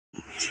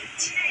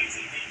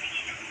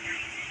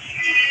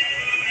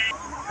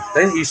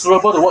Then he's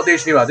suitable to work day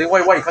shift. Then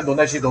why he can't do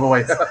night shift? Don't know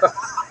why.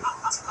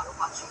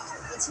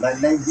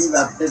 But night shift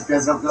after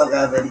 12 o'clock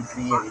are very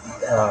free already.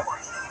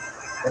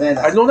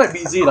 I don't like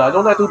busy lah. I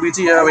don't like too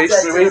busy. Very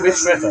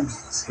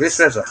stressed. Very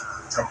stressed.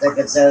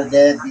 Kata-kata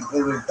there,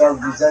 people will talk,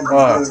 this one,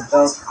 people will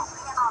talk.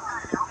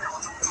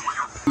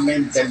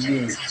 Men tell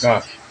me,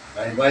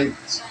 my wife,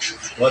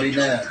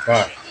 foreigner,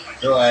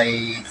 so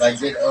I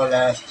budget all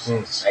I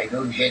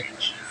don't get.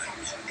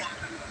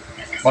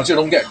 Budget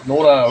don't get? No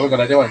lah, we got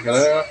like that one.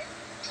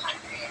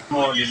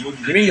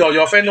 You mean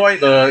your friend wife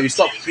is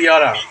not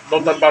PR lah,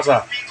 London bus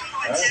lah?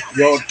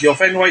 Your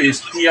friend wife is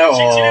PR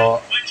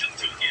or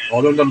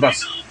London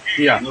bus?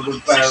 PR.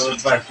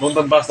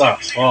 London bus lah.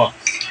 Oh.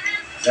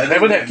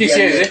 Haven't had kids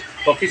yet, is it?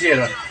 Got kids yet?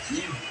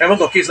 Haven't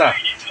got kids lah.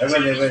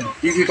 Haven't.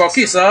 If he got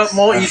kids,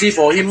 more easy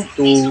for him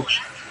to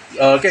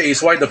get his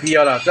wife the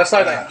PR lah. Just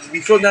like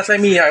before last time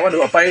me, I want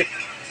to apply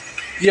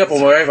PR for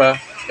my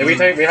wife. Every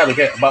time we have to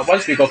get. But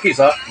once we got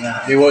kids,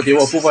 they will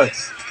approve one.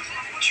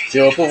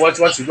 They will approve once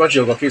you got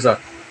kids.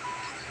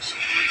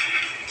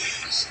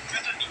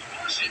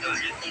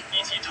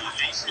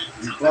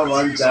 Before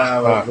once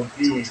was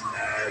working in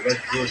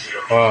West Coast.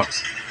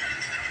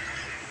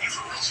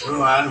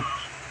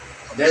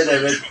 Then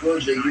the West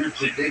Coast, they used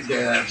to take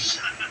the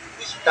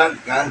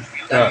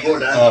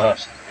tugboat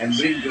and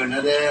bring to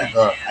another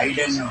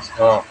island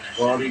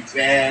for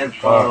repair,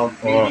 for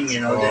cleaning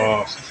and all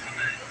that.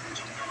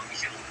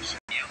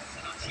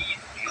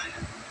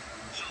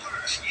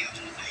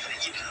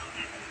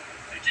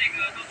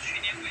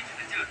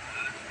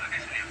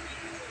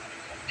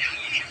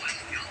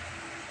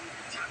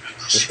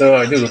 Later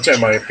I need to check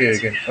my pay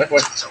again.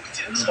 What?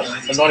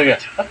 Not again?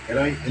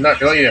 Cannot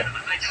eat.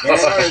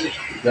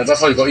 Yeah,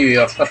 that's how you got eat.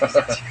 That's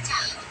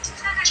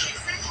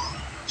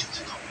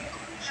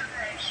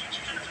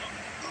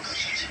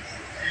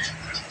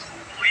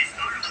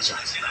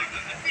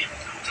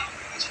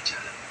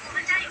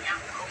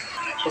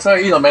why I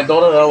eat at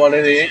McDonald's,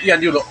 they eat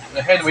until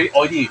the hand very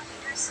oily.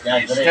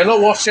 Yeah, cannot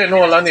wash it,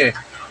 no land.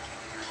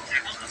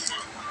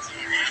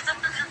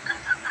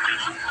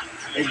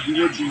 And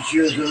you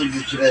tissue so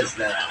useless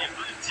now.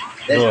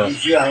 That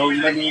tissue, how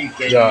many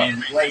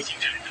can wipe?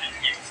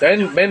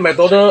 Then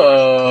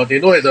McDonald's, they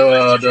don't have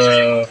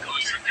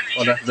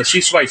the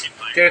cheese fries.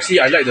 KFC,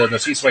 I like the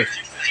cheese fries.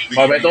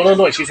 But McDonald's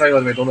no cheese fries.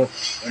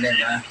 McDonald's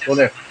don't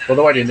have. Don't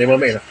know why they never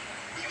make.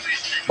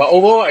 But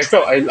overall, I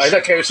felt I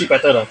like KFC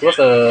better because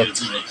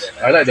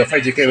I like the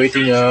fried chicken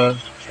everything. I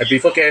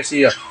prefer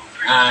KFC. Yeah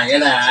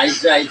lah. I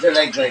also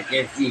like the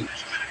KFC.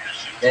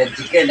 The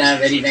chicken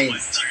very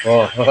nice.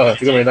 Oh,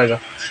 chicken very nice.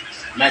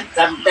 But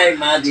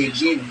sometimes they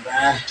give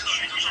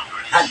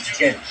hot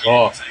chicken.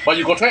 Oh, but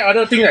you got try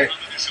other things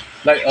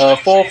like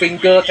 4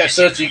 finger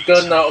Texas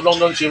chicken, Long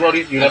John Silver.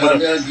 You never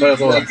try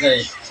also.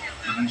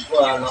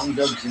 Before Long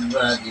John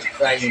Silver, they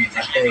fry in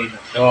butter.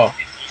 Oh.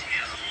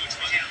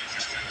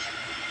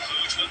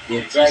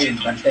 They fry in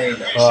butter.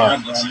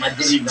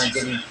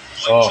 Margarine.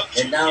 Oh.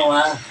 And now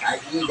I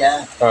eat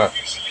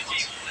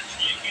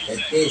the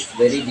taste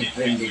very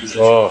different.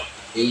 Oh.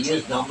 They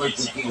use normal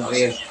cooking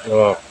oil.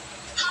 Oh.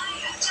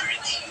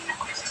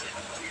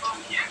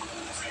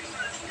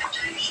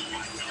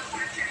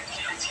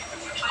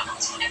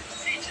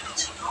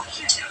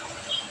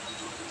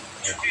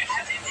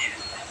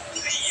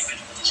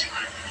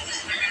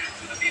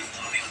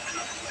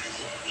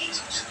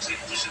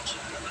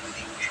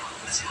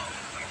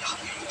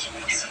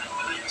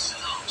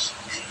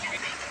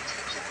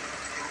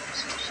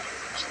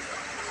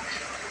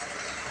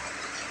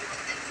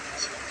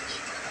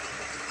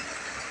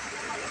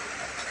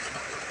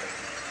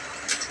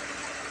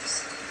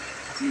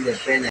 See the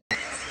pen.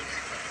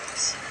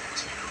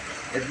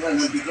 That's one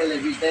because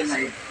every time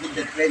I put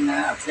the pen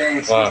after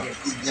I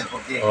put the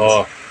pocket.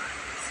 Oh.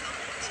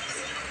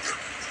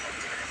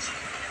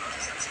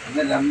 And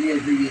then Ramli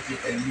also used to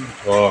tell me.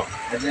 Oh.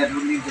 And then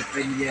only the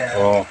pen here.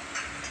 Oh.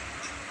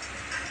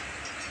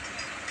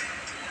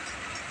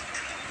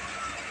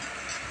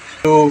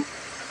 So,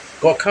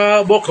 got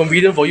car more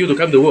convenient for you to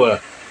come to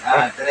work.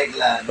 Correct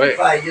lah. Right.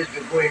 Before I used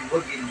to go and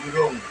work in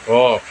Jurong.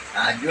 Oh.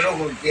 Jurong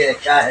would get a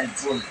car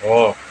helpful.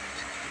 Oh.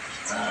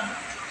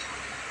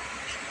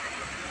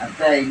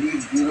 After I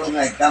leave Jurong,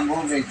 I come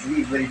home and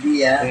sleep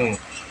already.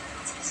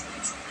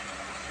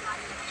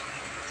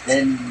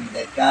 Then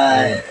the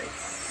car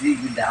sleep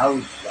in the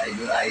house.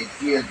 I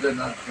see also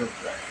not so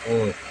far.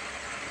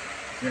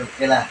 So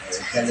okay lah.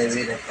 I can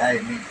away the car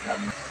and make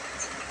some.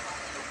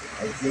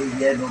 I say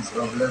here no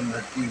problem,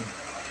 nothing.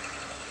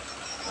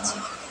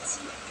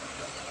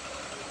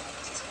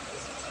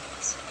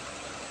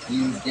 He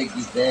will take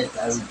his rest,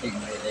 I will take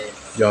my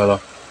rest. Yeah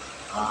lah.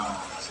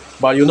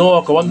 But you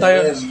know, got one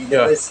time,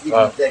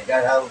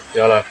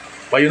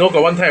 But you know,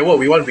 got one time I work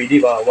with one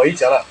relief, very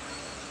jialat.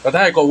 That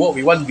time I got work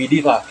with one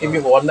relief, came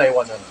here for one night.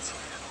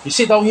 He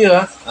sit down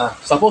here,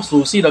 supposed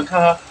to see the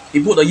car,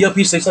 he put the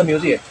earpiece, listen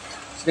music.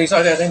 Then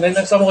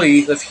somehow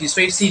his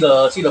face see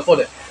the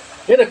phone.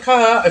 Then the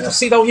car, have to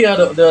sit down here,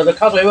 the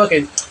car driver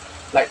can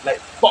like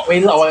talk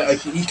very loud,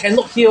 he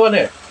cannot hear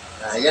one.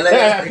 Then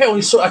I pat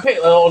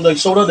on the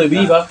shoulder the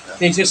beef. Then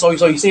he say sorry.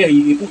 He say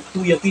he put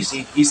 2 earpiece.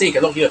 He say he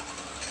cannot hear.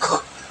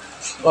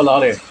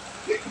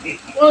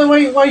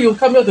 Why you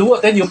come here to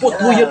work? Then you put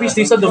 2 earpiece,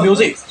 listen to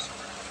music.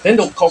 Then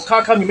the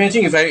car come.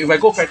 Imagine if I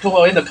go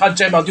petrol and the car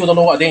jam until don't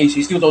know what. Then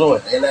he still don't know.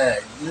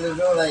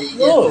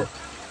 No.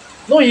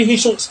 No, he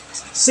should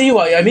see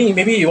what I mean.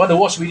 Maybe you want to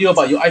watch video,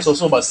 but your eyes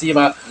also must see.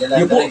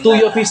 You put 2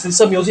 earpiece,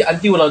 listen music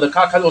until the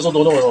car come also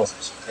don't know.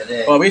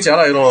 Very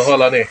jialat, you know.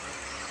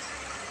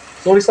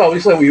 So this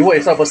time we work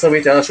as a person,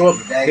 very jialat. Sure,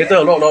 later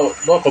a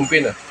lot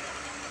complain.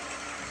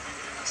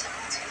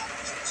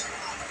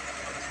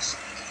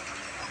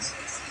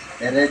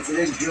 The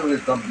resident will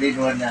complain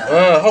one.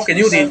 How can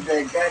you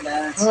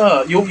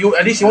you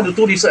at least you want to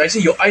do this. I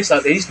see your eyes are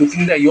at least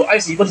looking there. Your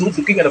eyes even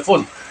looking at the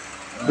phone.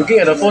 Looking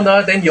at the phone,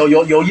 then your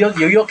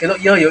ear cannot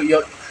hear,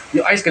 your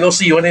eyes cannot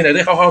see.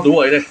 Then how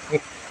do I?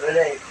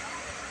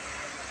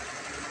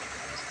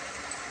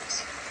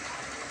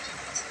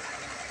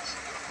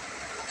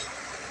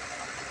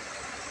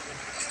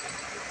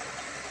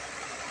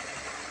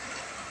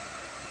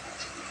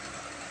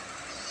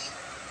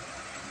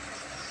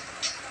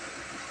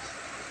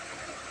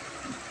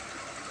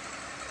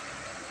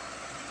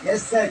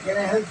 Yes, sir. Can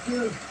I help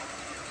you?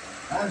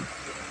 Huh?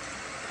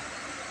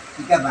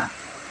 Ika ba?